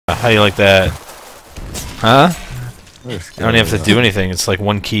How you like that? Huh? I don't even have to do anything. It's like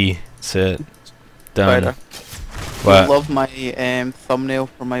one key. That's it. Done. Spider. What? You'll love my thumbnail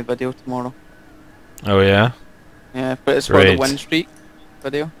for my video tomorrow. Oh yeah? Yeah, but it's for the Great. win streak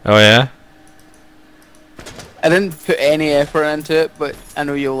video. Oh yeah? I didn't put any effort into it, but I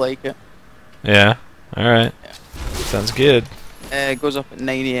know you'll like it. Yeah. Alright. Yeah. Sounds good. It goes up at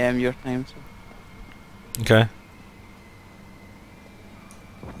 9 AM your time. So. Okay.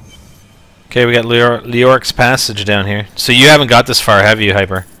 Okay, we got Leoric's Passage down here. So you haven't got this far, have you,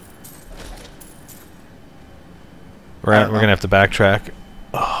 Hyper? We're gonna have to backtrack.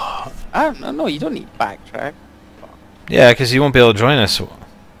 I don't know. You don't need backtrack. Yeah, because you won't be able to join us.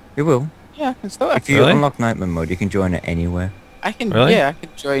 You will. Yeah, I can still. If you Really? unlock Nightmare mode, you can join it anywhere. I can. Really? Yeah, I can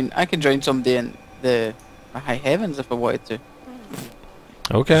join. I can join somebody in the high heavens if I wanted to.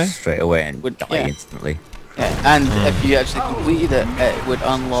 Okay. Straight away and Would- die yeah. instantly. Yeah, and if you actually completed it, it would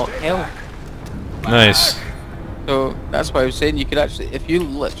unlock hell. Nice. So that's why I was saying you could actually, if you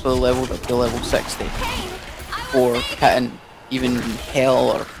literally leveled up to level 60, or hitting even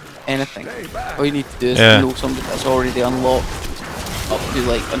hell or anything, all you need to do is know somebody that's already unlocked up to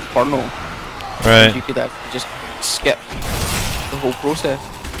like Inferno. Right. You could actually just skip the whole process.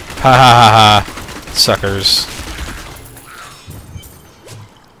 Ha ha ha ha. Suckers.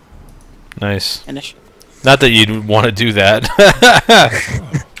 Nice. Initially. Not that you'd want to do that.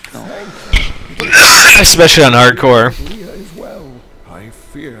 No. Especially on hardcore. I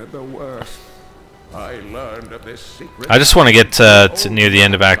fear the worst. I learned of this secret. I just want to get to near the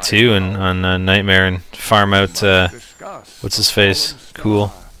end of Act 2 and on Nightmare and farm out what's his face?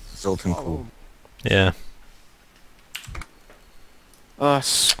 Cool. Zoltan Cool. Yeah. Oh, I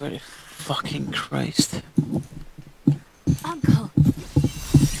swear to fucking Christ. Uncle.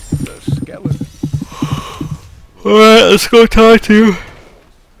 The skeleton. Alright, let's go talk to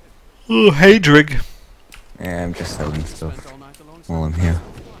Hadrig. Yeah, I'm just selling stuff while I'm here.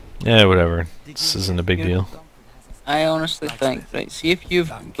 Yeah, whatever. This isn't a big deal. I honestly think, right, see if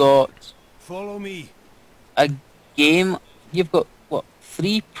you've got Follow me. a game, you've got, what,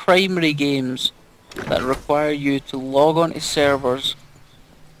 3 primary games that require you to log on to servers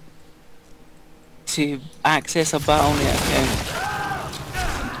to access a Battle.net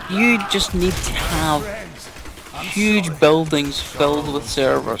account. You just need to have huge buildings filled with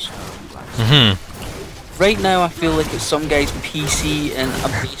servers. Right now I feel like it's some guy's PC in a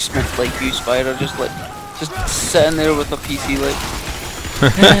basement like you, Spider, just sitting there with a PC like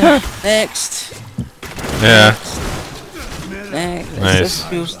next. Yeah. Next. Nice. This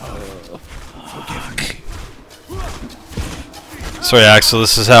feels, Sorry, Axel,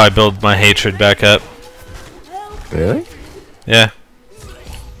 this is how I build my hatred back up. Really? Yeah.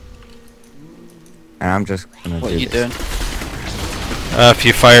 And I'm just gonna what do are you this. doing? If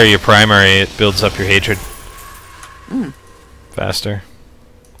you fire your primary, it builds up your hatred. Faster.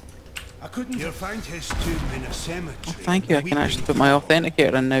 I couldn't have found his tomb in a cemetery. Oh, thank you, I can actually put my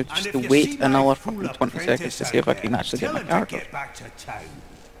authenticator in now just to wait another fucking 20 seconds to see if I can actually get my card up. Back to town.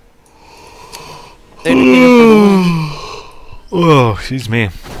 Oh, excuse me.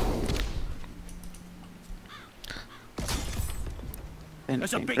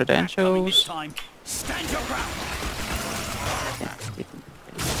 Credentials. Stand your ground.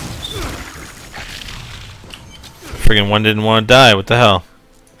 Friggin' one didn't want to die. What the hell?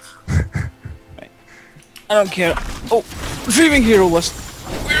 Right. I don't care. Oh, retrieving hero list.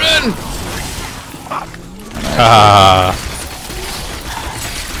 We're in. Ah.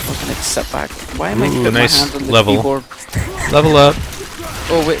 Fucking sit back. Why am I Ooh, putting nice my hands on the level. keyboard? Level up.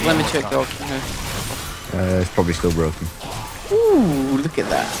 Oh wait, let me check the option now. It's probably still broken. Ooh, look at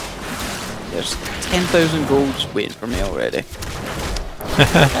that. There's 10,000 golds waiting for me already.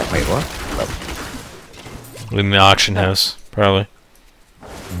 Wait, what? In the auction house, probably. No,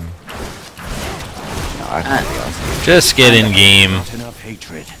 I can't be honest. Just get in game. Not enough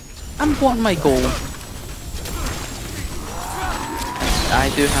hatred. I'm wanting my gold. I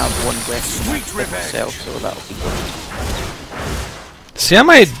do have one weapon myself, so that'll be good. See how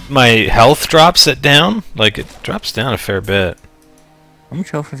my health drops it down? Like, it drops down a fair bit. How much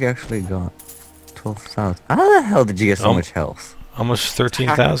health have you actually got? 12,000. How the hell did you get so Oh. much health? Almost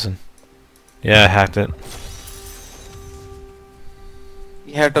 13,000. Yeah, I hacked it.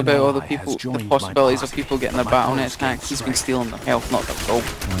 You heard about all the Ally people, has the joined my possibilities of party. people getting their My Battle.net bonus hacks. He's been strength. stealing their health, not their gold.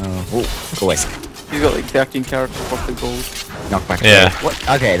 Oh, go away. He's got like 13 characters worth of gold. Knockback. Yeah. What?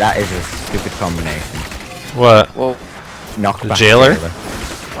 Okay, that is a stupid combination. What? Well, Knockback. jailer?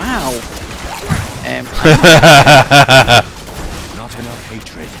 wow. Not enough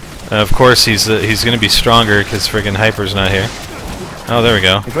hatred. Of course, he's gonna be stronger because friggin' Hyper's not here. Oh, there we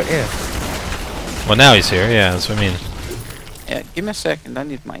go. He's right here. Well, now he's here. Yeah, that's what I mean. Yeah, give me a second. I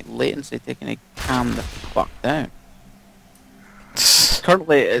need my latency taking to calm the fuck down. It's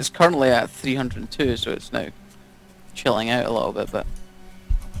currently at 302, so it's now chilling out a little bit. But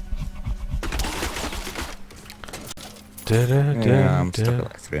Yeah, I'm stuck at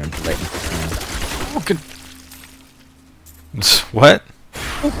like 300 latency. fucking. What?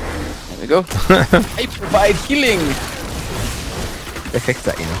 There we go. I provide healing. They fixed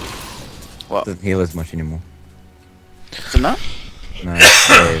that, you know. What? Doesn't heal as much anymore. Isn't that?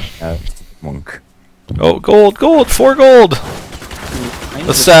 No, monk. Oh, gold, gold, 4 gold.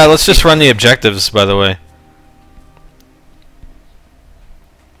 Let's just run the objectives. By the way,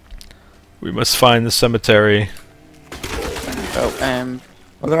 we must find the cemetery. Oh,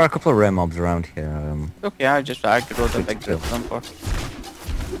 Well, there are a couple of rare mobs around here. okay, I could roll the big Kill. them for.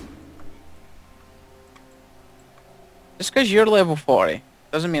 Just because you're level 40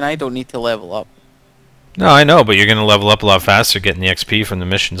 doesn't mean I don't need to level up. No, I know, but you're gonna level up a lot faster getting the XP from the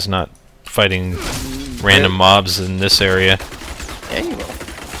missions, not fighting random mobs in this area. Yeah, you will.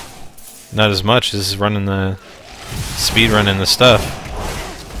 Not as much as running the speed running the stuff.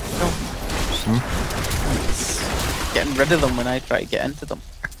 Getting rid of them when I try to get into them.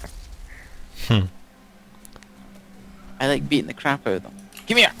 I like beating the crap out of them.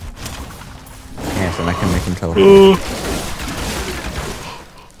 Give me here! Yes, and I can make him teleport.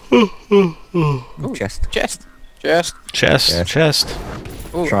 Ooh, Chest. Chest! Chest, Yes. chest.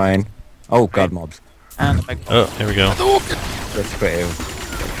 Ooh, Shrine. Oh god, mobs. and a big Oh, here we go. That's great.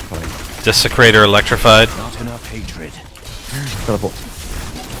 Desecrator electrified. Not enough hatred. Teleport.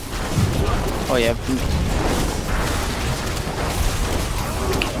 Oh yeah.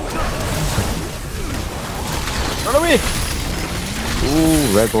 Run away!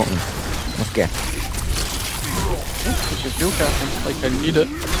 Ooh, red button. Let's get. Put your fuel cap in, like I need it.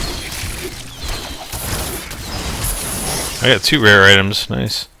 I got 2 rare items.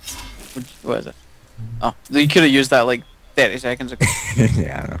 Nice. What is it? Oh, you could have used that like 30 seconds ago.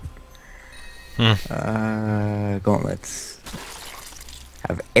 Yeah, I know. Hmm. Gauntlets.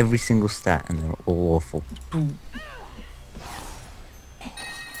 Have every single stat and they're all awful.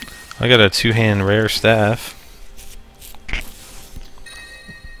 I got a 2-hand rare staff.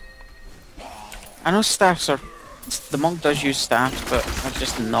 I know staffs are. The monk does use staffs, but I'm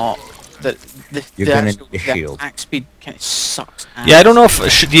just not. The You're the gonna actual need a shield. attack speed kind of sucks. Yeah, I don't know if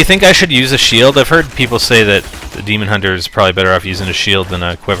do you think I should use a shield? I've heard people say that the demon hunter is probably better off using a shield than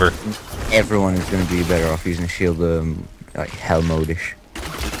a quiver. Everyone is going to be better off using a shield, like hell mode-ish.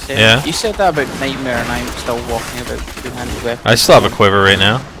 Yeah. You said that about Nightmare, and I'm still walking about two-handed weapons. I still have a quiver right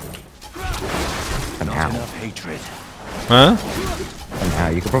now. Somehow. Enough hatred. Huh? Somehow.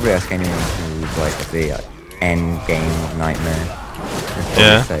 You could probably ask anyone who's like at the end game of Nightmare. They'd probably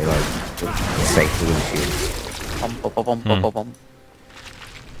Yeah. say like it's safer with a shield. Bum, bum, bum, bum, bum, bum.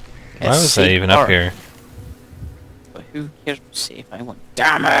 Why It's was I safe even up art, here? But who cares about safe? I want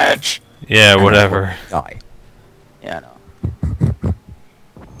damage! Yeah, And whatever. Die. Yeah, I know.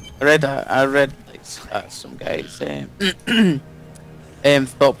 I read like some guys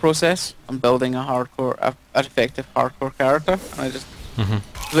thought process on building a an effective hardcore character, and I just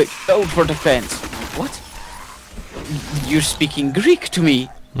like build for defense. What? You're speaking Greek to me?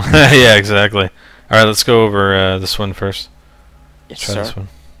 Yeah, exactly. Alright, let's go over this one first. Yes, Try sir. this one.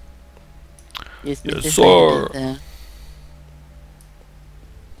 Yes, Yes, Mr. sir. Spider.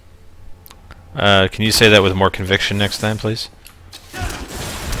 Can you say that with more conviction next time, please?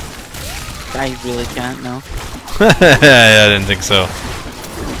 I really can't now. Yeah, I didn't think so.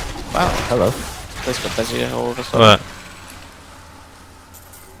 Wow, Hello. this got busy all of a sudden. What?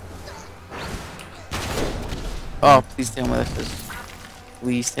 Oh, please tell me this is.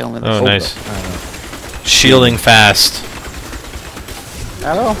 Please tell me this. Oh, is- nice. Shielding fast.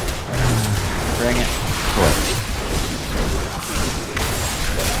 Hello. Bring it.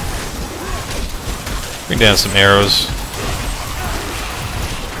 Bring down some arrows.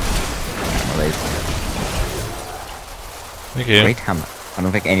 Thank you. Great hammer. I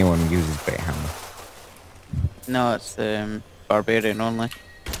don't think anyone uses great hammer. No, it's barbarian only.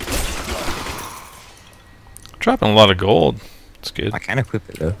 Dropping a lot of gold. It's good. I can equip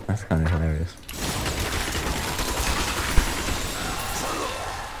it though. That's kind of hilarious.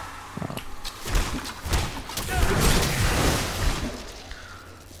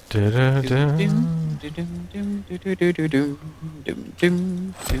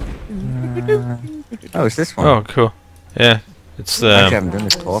 Oh, it's this one. Oh, cool. Yeah, it's I actually haven't done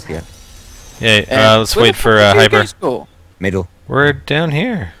this co-op yet. yeah. Let's where wait the for fuck did you Hyper. guys go? Middle. We're down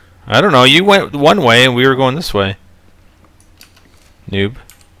here. I don't know. You went one way and we were going this way. Noob.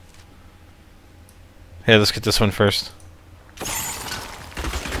 Hey, let's get this one first.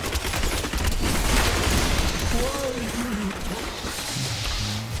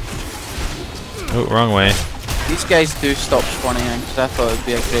 Oh, wrong way. These guys do stop spawning in, because I thought it would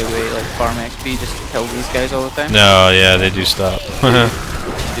be a great way, like, farm XP, just to kill these guys all the time. No, yeah, they do stop. They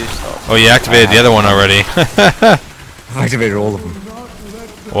do stop. Oh, you activated the other one already. I've activated all of them.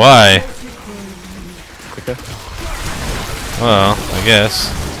 Why? Quicker. Well, I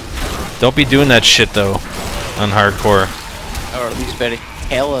guess. Don't be doing that shit though on hardcore. Or at least very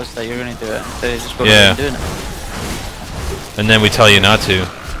tell us that you're going to do it, instead of just going Yeah. and doing it. And then we tell you not to.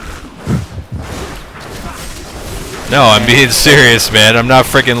 No, I'm being serious, man. I'm not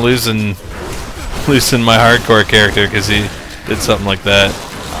freaking losing my hardcore character because he did something like that.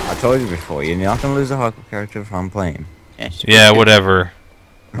 I told you before, you're not gonna lose a hardcore character if I'm playing. Yeah, whatever.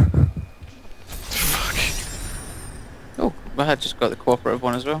 Oh, I had just got the cooperative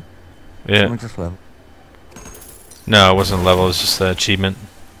one as well. Yeah. Someone just level. No, it wasn't level. It was just the achievement.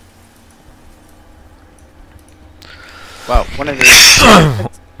 Wow, one of these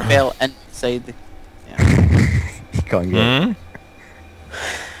fell inside the... Yeah. You can't get it.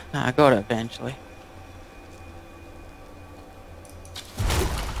 Hmm? Nah, I got it eventually.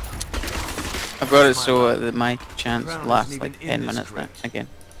 I got it so that my chance lasts like 10 minutes now, again.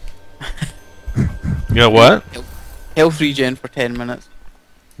 You got what? Health regen for 10 minutes,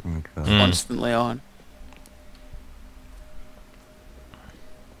 Oh, God. constantly on.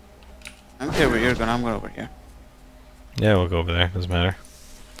 I don't care where you're going, I'm going over here. Yeah, we'll go over there. Doesn't matter.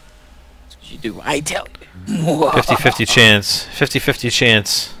 That's 'cause you do what I tell you. 50-50 chance. 50-50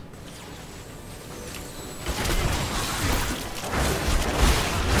 chance.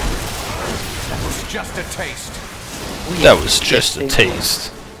 Just a taste. That was just a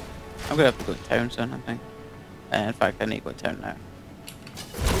taste. I'm gonna have to go to town soon, I think. In fact, I need to go to town now.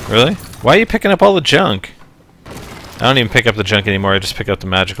 Really? Why are you picking up all the junk? I don't even pick up the junk anymore. I just pick up the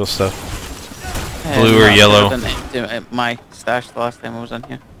magical stuff. Blue or I yellow? didn't do it at my stash the last time I was in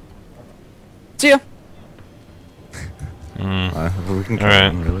here. See ya! Mm. Well, we can All right.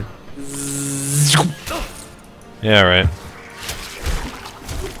 them, really. Yeah, right.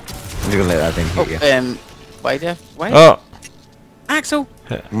 You're gonna let that thing hit you. Why Jeff? Why? Oh! Axel!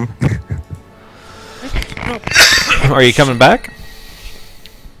 Are you coming back?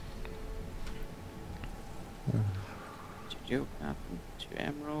 Two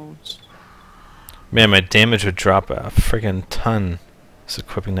emeralds. Man, my damage would drop a friggin' ton. Just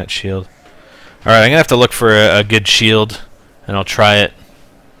equipping that shield. Alright, I'm gonna have to look for a good shield, and I'll try it.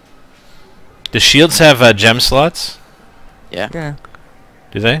 Do shields have gem slots? Yeah. Yeah.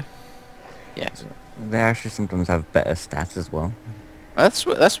 Do they? Yes. They actually sometimes have better stats as well. That's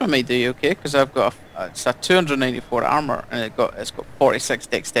what made you okay, because I've got it's a 294 armor and it's got 46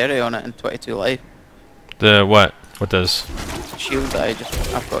 dexterity on it and 22 life. The what? What does? Shield that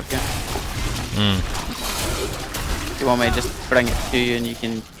I've got here. Mm. Do you want me to just bring it to you and you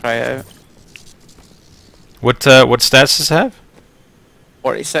can try it out? What stats does it have?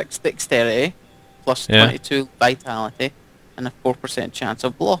 46 dexterity plus Yeah. 22 vitality and a 4% chance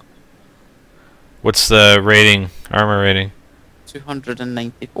of block. What's the rating? Armor rating?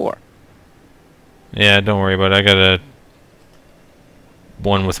 294. Yeah, don't worry about it. I got a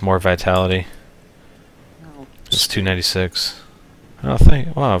one with more vitality. Oh, It's 296. Oh,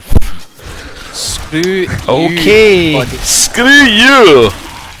 thank. Wow. screw you, Okay. buddy. Screw you.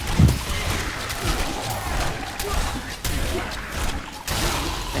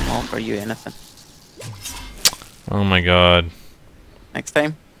 Can't offer you anything. Oh my God. Next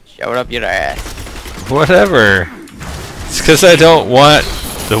time, shower up your ass. Whatever. It's because I don't want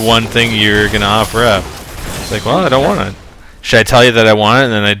the one thing you're gonna offer up. It's like, well, I don't want it. Should I tell you that I want it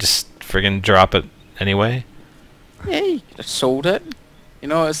and then I just friggin' drop it anyway? Yeah, you could have sold it. You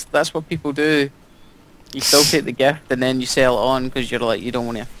know, that's what people do. You still take the gift and then you sell it on because you're like, you don't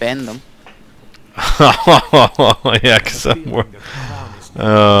want to offend them. Yeah, because I'm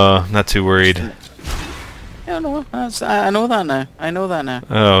not too worried. Yeah, no, I know that now. I know that now.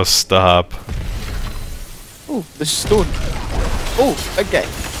 Oh, stop. Oh, the stone. Oh, big guy.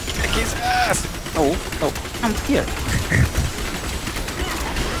 Kick his ass. No, come here.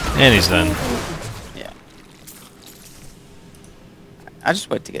 And he's done. Yeah. I just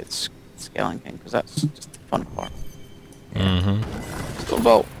wait to get Scaling King because that's just the fun part. Mm-hmm. Stone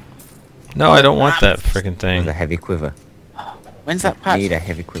bow. No, I don't want that frickin' thing. With a heavy quiver. When's that patch? Need a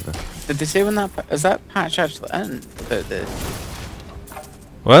heavy quiver. Did they say when is that patch actually in? The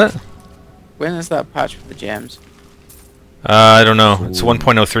What? when is that patch for the gems? I don't know. It's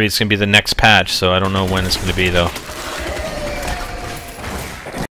 1.03. It's gonna be the next patch, so I don't know when it's gonna be though.